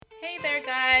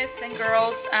guys and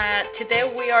girls. Today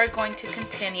we are going to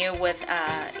continue with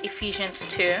Ephesians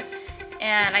 2.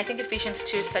 And I think Ephesians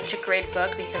 2 is such a great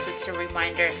book because it's a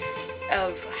reminder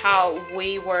of how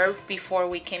we were before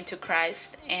we came to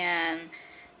Christ and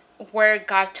where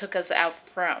God took us out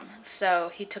from. So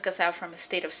he took us out from a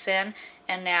state of sin,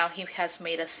 and now he has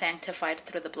made us sanctified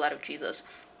through the blood of Jesus.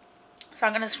 So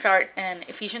I'm going to start in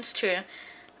Ephesians 2,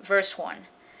 verse 1.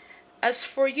 As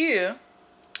for you,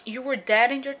 you were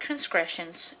dead in your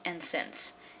transgressions and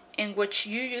sins, in which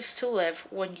you used to live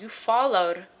when you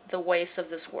followed the ways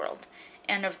of this world,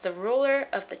 and of the ruler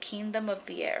of the kingdom of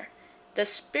the air, the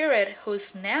Spirit who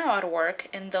is now at work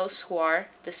in those who are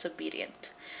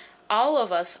disobedient. All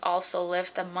of us also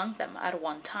lived among them at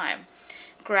one time,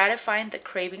 gratifying the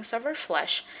cravings of our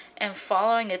flesh and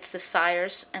following its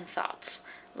desires and thoughts.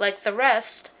 Like the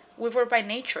rest, we were by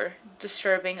nature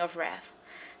deserving of wrath.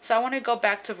 So I want to go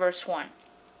back to verse 1.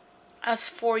 As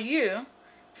for you,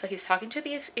 so he's talking to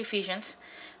the Ephesians,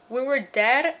 we were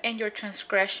dead in your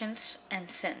transgressions and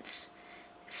sins.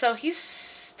 So he's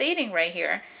stating right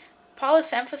here, Paul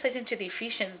is emphasizing to the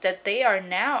Ephesians that they are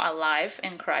now alive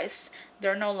in Christ.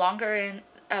 They're no longer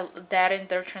dead in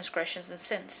their transgressions and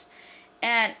sins.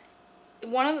 And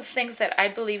one of the things that I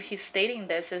believe he's stating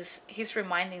this is he's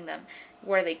reminding them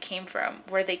where they came from,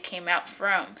 where they came out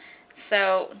from.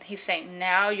 So he's saying,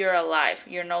 now you're alive.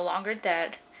 You're no longer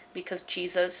dead because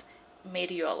Jesus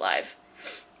made you alive.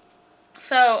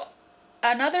 So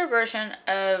another version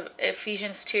of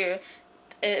Ephesians 2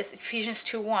 is Ephesians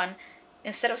 2:1.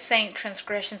 Instead of saying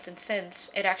transgressions and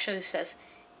sins, it actually says,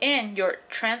 in your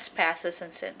trespasses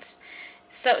and sins.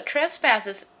 So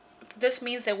trespasses, this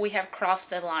means that we have crossed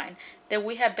the line, that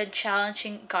we have been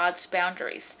challenging God's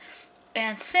boundaries.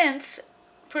 And sins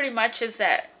pretty much is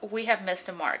that we have missed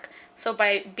the mark. So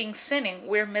by being sinning,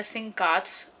 we're missing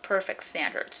God's perfect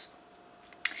standards.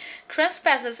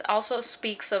 Trespasses also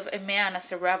speaks of a man as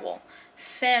a rebel.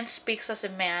 Sin speaks as a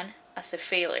man as a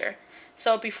failure.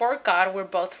 So before God, we're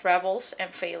both rebels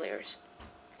and failures.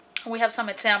 We have some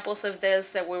examples of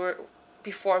this, that we were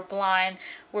before blind,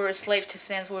 we were slave to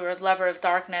sins, we were lover of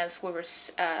darkness, we were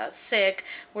sick,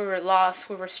 we were lost,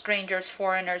 we were strangers,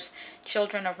 foreigners,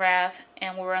 children of wrath,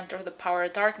 and we were under the power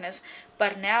of darkness.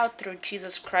 But now through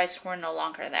Jesus Christ, we're no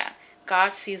longer that.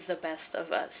 God sees the best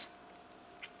of us.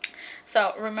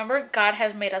 So remember, God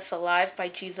has made us alive by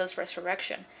Jesus'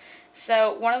 resurrection.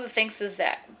 So one of the things is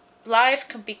that life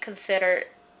can be considered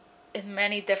in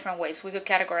many different ways. We could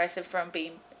categorize it from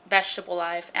being vegetable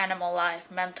life, animal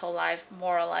life, mental life,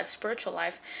 moral life, spiritual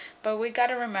life. But we got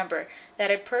to remember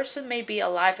that a person may be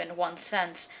alive in one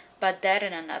sense, but dead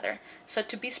in another. So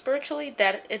to be spiritually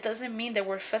dead, it doesn't mean that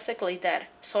we're physically dead,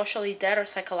 socially dead, or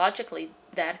psychologically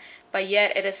dead, but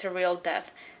yet it is a real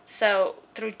death. So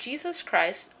through Jesus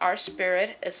Christ, our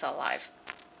spirit is alive.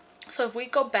 So if we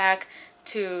go back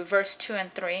to verse 2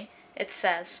 and 3, it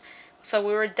says, so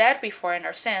we were dead before in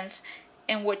our sins,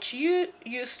 in which you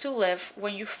used to live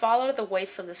when you followed the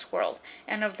ways of this world,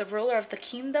 and of the ruler of the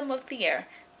kingdom of the air,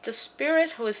 the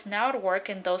Spirit who is now at work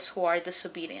in those who are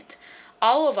disobedient.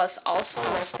 All of us also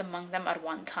lived among them at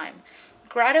one time,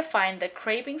 gratifying the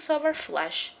cravings of our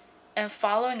flesh and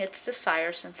following its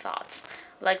desires and thoughts.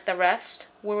 Like the rest,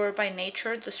 we were by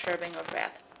nature deserving of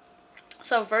wrath.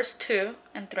 So verse 2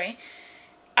 and 3,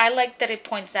 I like that it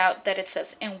points out that it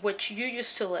says, in which you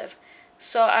used to live.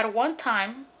 So at one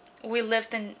time, we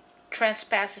lived in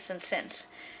trespasses and sins.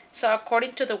 So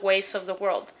according to the ways of the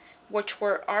world, which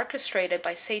were orchestrated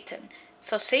by Satan.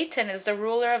 So Satan is the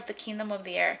ruler of the kingdom of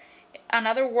the air.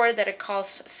 Another word that it calls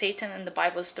Satan in the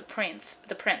Bible is the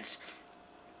prince.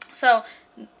 So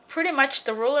pretty much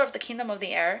the ruler of the kingdom of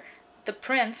the air, the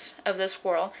prince of this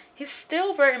world, he's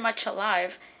still very much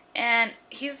alive, and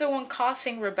he's the one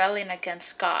causing rebellion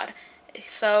against God.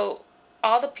 So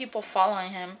all the people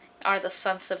following him are the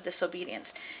sons of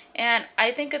disobedience. And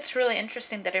I think it's really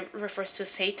interesting that it refers to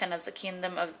Satan as the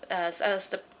kingdom of as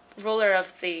the ruler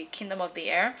of the kingdom of the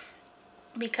air,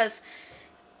 because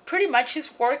pretty much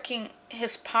he's working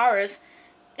his powers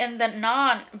in the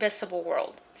non-visible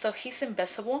world. So he's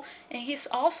invisible, and he's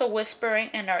also whispering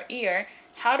in our ear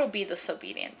how to be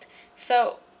disobedient.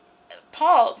 So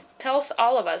Paul tells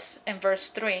all of us in verse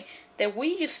 3 that we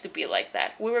used to be like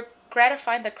that. We were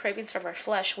gratifying the cravings of our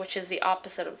flesh, which is the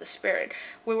opposite of the Spirit.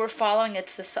 We were following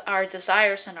our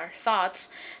desires and our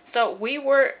thoughts. So we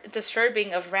were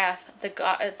deserving of wrath,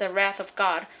 the wrath of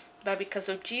God. But because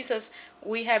of Jesus,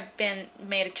 we have been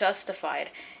made justified.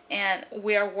 And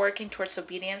we are working towards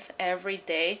obedience every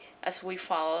day as we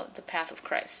follow the path of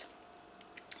Christ.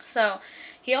 So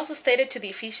he also stated to the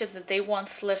Ephesians that they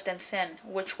once lived in sin,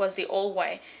 which was the old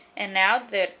way. And now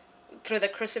that through the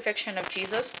crucifixion of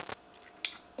Jesus,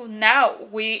 now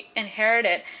we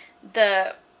inherited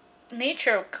the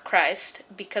nature of Christ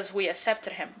because we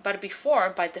accepted him. But before,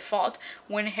 by default,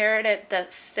 we inherited the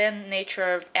sin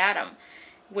nature of Adam,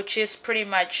 which is pretty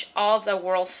much all the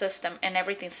world system and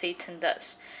everything Satan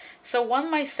does. So one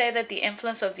might say that the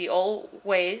influence of the old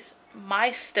ways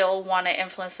might still want to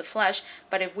influence the flesh,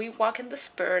 but if we walk in the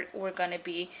Spirit, we're going to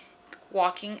be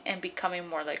walking and becoming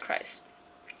more like Christ.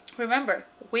 Remember,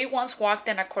 we once walked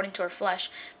in according to our flesh,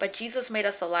 but Jesus made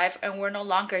us alive, and we're no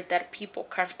longer dead people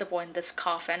comfortable in this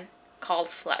coffin called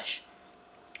flesh.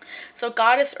 So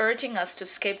God is urging us to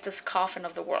escape this coffin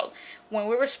of the world. When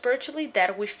we were spiritually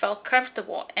dead, we felt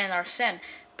comfortable in our sin.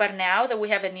 But now that we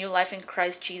have a new life in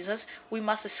Christ Jesus, we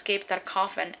must escape that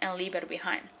coffin and leave it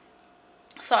behind.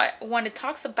 So when it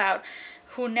talks about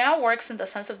who now works in the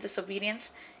sense of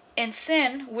disobedience, in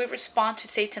sin, we respond to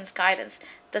Satan's guidance.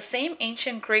 The same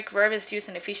ancient Greek verb is used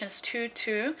in Ephesians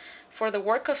 2:2 for the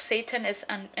work of Satan is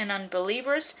in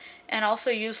unbelievers, and also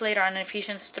used later on in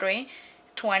Ephesians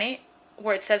 3:20,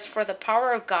 where it says, for the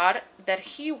power of God that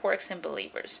he works in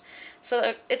believers.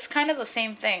 So it's kind of the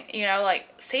same thing, like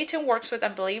Satan works with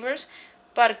unbelievers,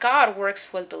 but God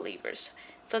works with believers.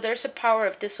 So there's a power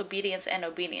of disobedience and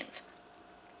obedience.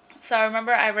 So I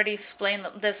remember I already explained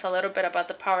this a little bit about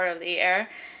the power of the air.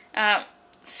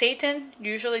 Satan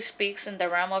usually speaks in the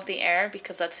realm of the air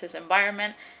because that's his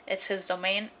environment, it's his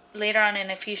domain. Later on in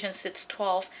Ephesians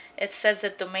 6:12, it says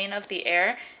that domain of the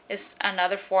air is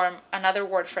another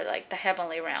word for like the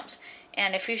heavenly realms.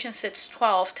 And Ephesians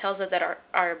 6:12 tells us that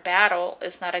our battle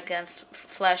is not against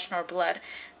flesh nor blood.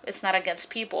 It's not against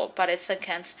people, but it's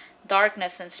against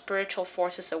darkness and spiritual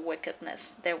forces of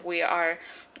wickedness that we are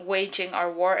waging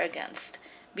our war against.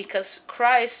 Because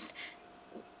Christ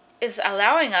is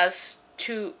allowing us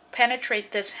to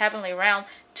penetrate this heavenly realm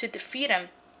to defeat him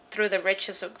through the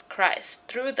riches of Christ,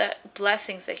 through the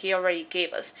blessings that he already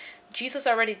gave us. Jesus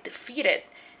already defeated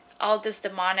all these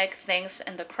demonic things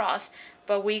in the cross,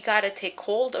 but we got to take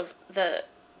hold of the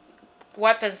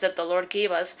weapons that the Lord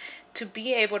gave us to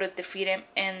be able to defeat him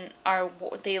in our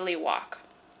daily walk.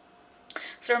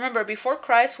 So remember, before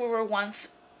Christ, we were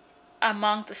once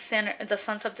among the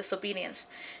sons of disobedience.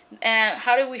 And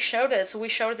how do we show this? We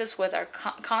show this with our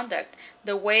conduct,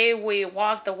 the way we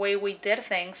walk, the way we did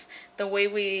things, the way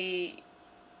we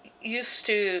used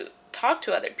to talk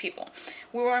to other people.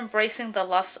 We were embracing the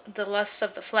lusts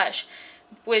of the flesh,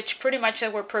 which pretty much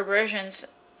were perversions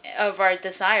of our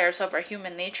desires, of our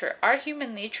human nature. Our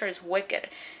human nature is wicked.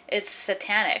 It's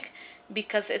satanic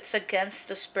because it's against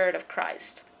the Spirit of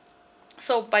Christ.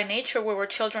 So by nature, we were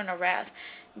children of wrath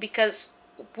because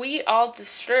we all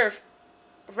deserve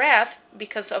wrath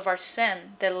because of our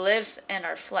sin that lives in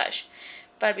our flesh.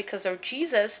 But because of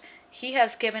Jesus, he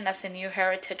has given us a new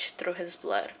heritage through his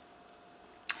blood.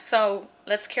 So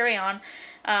let's carry on.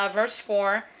 Verse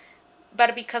 4,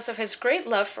 but because of his great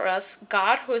love for us,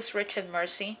 God, who is rich in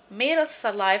mercy, made us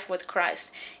alive with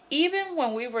Christ. Even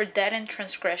when we were dead in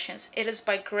transgressions, it is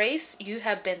by grace you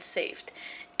have been saved.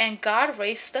 And God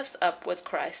raised us up with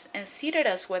Christ and seated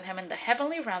us with him in the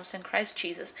heavenly realms in Christ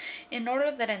Jesus, in order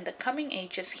that in the coming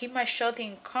ages he might show the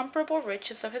incomparable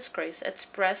riches of his grace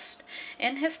expressed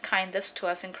in his kindness to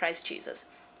us in Christ Jesus.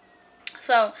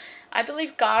 So I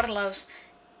believe God loves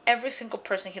every single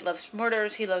person. He loves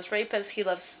murderers, he loves rapists, he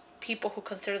loves people who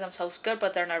consider themselves good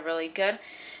but they're not really good.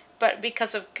 But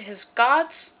because of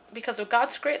God's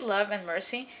great love and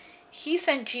mercy, he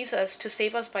sent Jesus to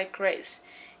save us by grace.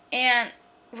 And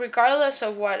regardless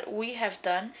of what we have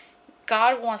done,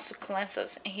 God wants to cleanse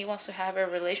us and he wants to have a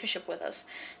relationship with us.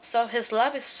 So his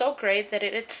love is so great that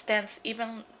it extends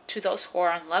even to those who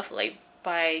are unlovely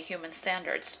by human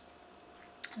standards.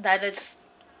 That is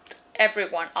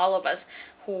everyone, all of us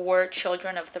who were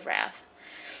children of the wrath.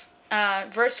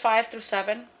 Verse 5 through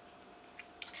 7.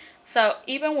 So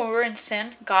even when we were in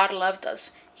sin, God loved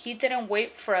us. He didn't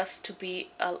wait for us to be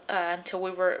until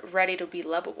we were ready to be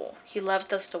lovable. He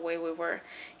loved us the way we were.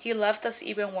 He loved us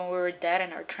even when we were dead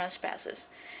in our trespasses.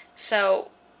 So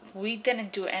we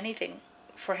didn't do anything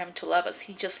for him to love us.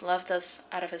 He just loved us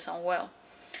out of his own will.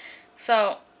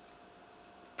 So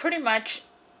pretty much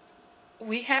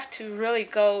we have to really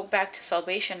go back to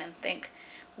salvation and think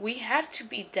we had to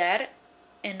be dead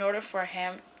in order for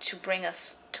him to bring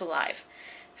us to life.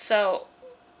 So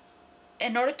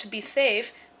in order to be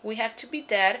saved, we have to be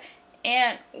dead,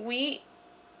 and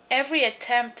every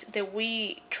attempt that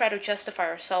we try to justify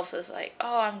ourselves as like,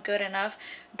 oh, I'm good enough,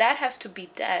 that has to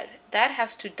be dead. That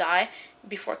has to die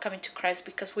before coming to Christ,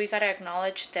 because we got to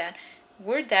acknowledge that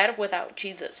we're dead without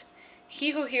Jesus. He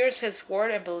who hears his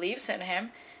word and believes in him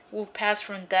will pass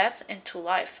from death into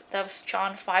life. That was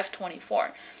John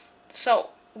 5:24. So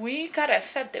we gotta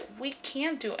accept that we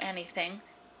can't do anything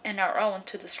in our own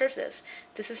to deserve this.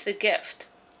 This is a gift.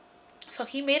 So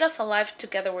he made us alive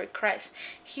together with Christ.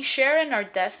 He shared in our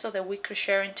death so that we could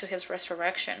share into his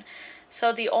resurrection.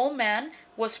 So the old man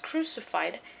was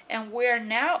crucified, and we are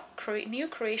now new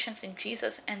creations in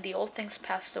Jesus, and the old things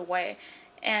passed away.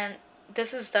 And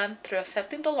this is done through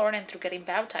accepting the Lord and through getting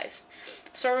baptized.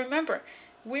 So remember,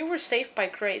 we were saved by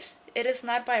grace. It is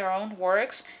not by our own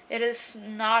works. It is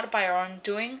not by our own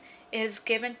doing. It is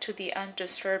given to the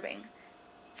undeserving.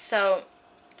 So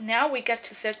now we get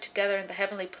to sit together in the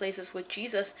heavenly places with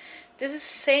Jesus. This is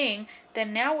saying that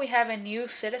now we have a new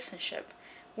citizenship.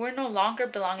 We're no longer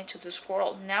belonging to this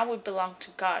world. Now we belong to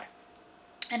God.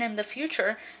 And in the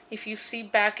future, if you see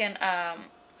back in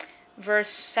verse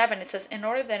 7, it says, in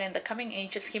order that in the coming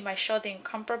ages he might show the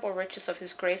incomparable riches of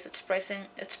his grace,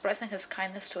 expressing his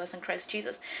kindness to us in Christ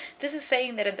Jesus. This is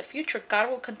saying that in the future, God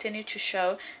will continue to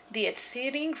show the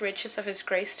exceeding riches of his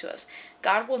grace to us.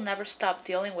 God will never stop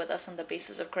dealing with us on the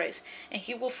basis of grace, and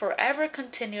he will forever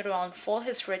continue to unfold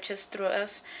his riches to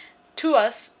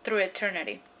us through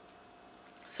eternity.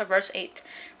 So verse 8,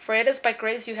 for it is by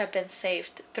grace you have been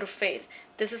saved, through faith.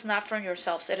 This is not from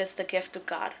yourselves, it is the gift of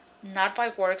God, not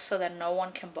by works, so that no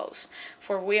one can boast.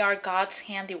 For we are God's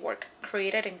handiwork,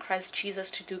 created in Christ Jesus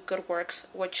to do good works,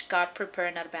 which God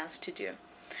prepared in advance to do.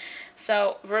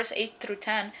 So verse 8 through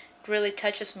 10 really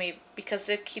touches me, because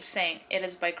it keeps saying, it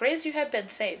is by grace you have been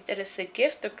saved. It is a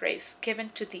gift of grace given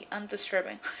to the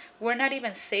undeserving. We're not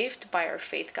even saved by our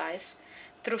faith, guys.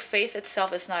 Through faith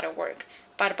itself is not a work,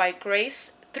 but by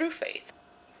grace through faith.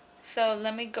 So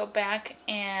let me go back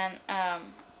and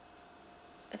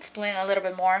explain a little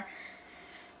bit more.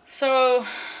 So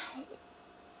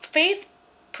faith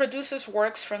produces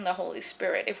works from the Holy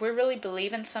Spirit. If we really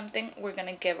believe in something, we're going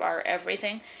to give our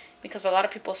everything, because a lot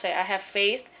of people say, I have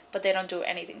faith, but they don't do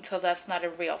anything. So that's not a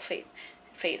real faith.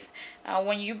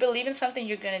 When you believe in something,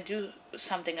 you're going to do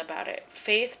something about it.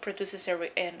 Faith produces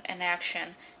an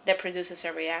action that produces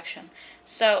a reaction.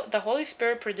 So the Holy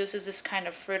Spirit produces this kind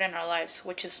of fruit in our lives,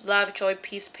 which is love, joy,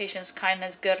 peace, patience,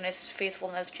 kindness, goodness,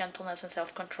 faithfulness, gentleness, and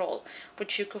self-control,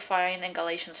 which you could find in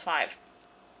Galatians 5.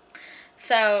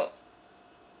 So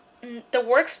the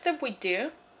works that we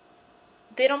do,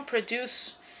 they don't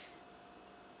produce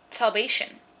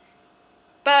salvation.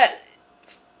 But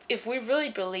if we really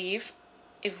believe,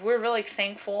 if we're really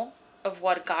thankful of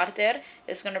what God did,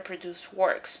 it's going to produce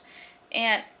works.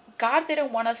 And God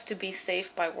didn't want us to be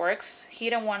saved by works. He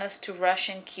didn't want us to rush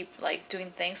and keep doing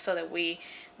things so that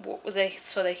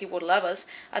he would love us.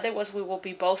 Otherwise, we will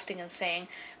be boasting and saying,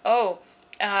 "Oh,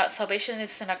 salvation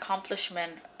is an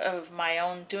accomplishment of my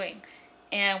own doing,"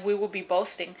 and we will be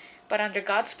boasting. But under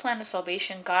God's plan of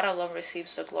salvation, God alone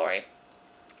receives the glory.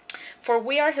 For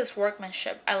we are his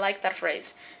workmanship. I like that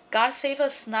phrase. God saved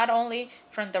us not only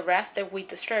from the wrath that we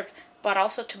deserve, but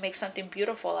also to make something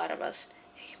beautiful out of us.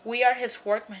 We are his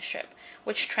workmanship,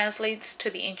 which translates to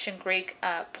the ancient Greek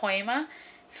poema.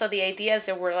 So the idea is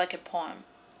that we're like a poem.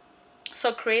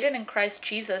 So created in Christ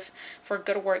Jesus for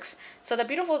good works. So the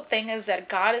beautiful thing is that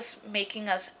God is making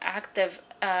us active,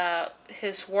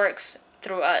 his works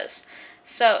through us.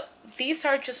 So these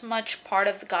are just much part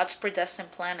of God's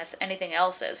predestined plan as anything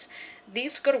else is.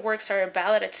 These good works are a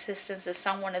valid existence as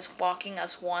someone is walking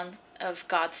as one of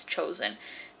God's chosen.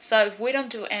 So if we don't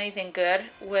do anything good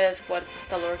with what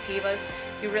the Lord gave us,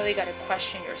 you really got to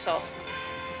question yourself.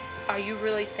 Are you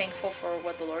really thankful for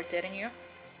what the Lord did in you?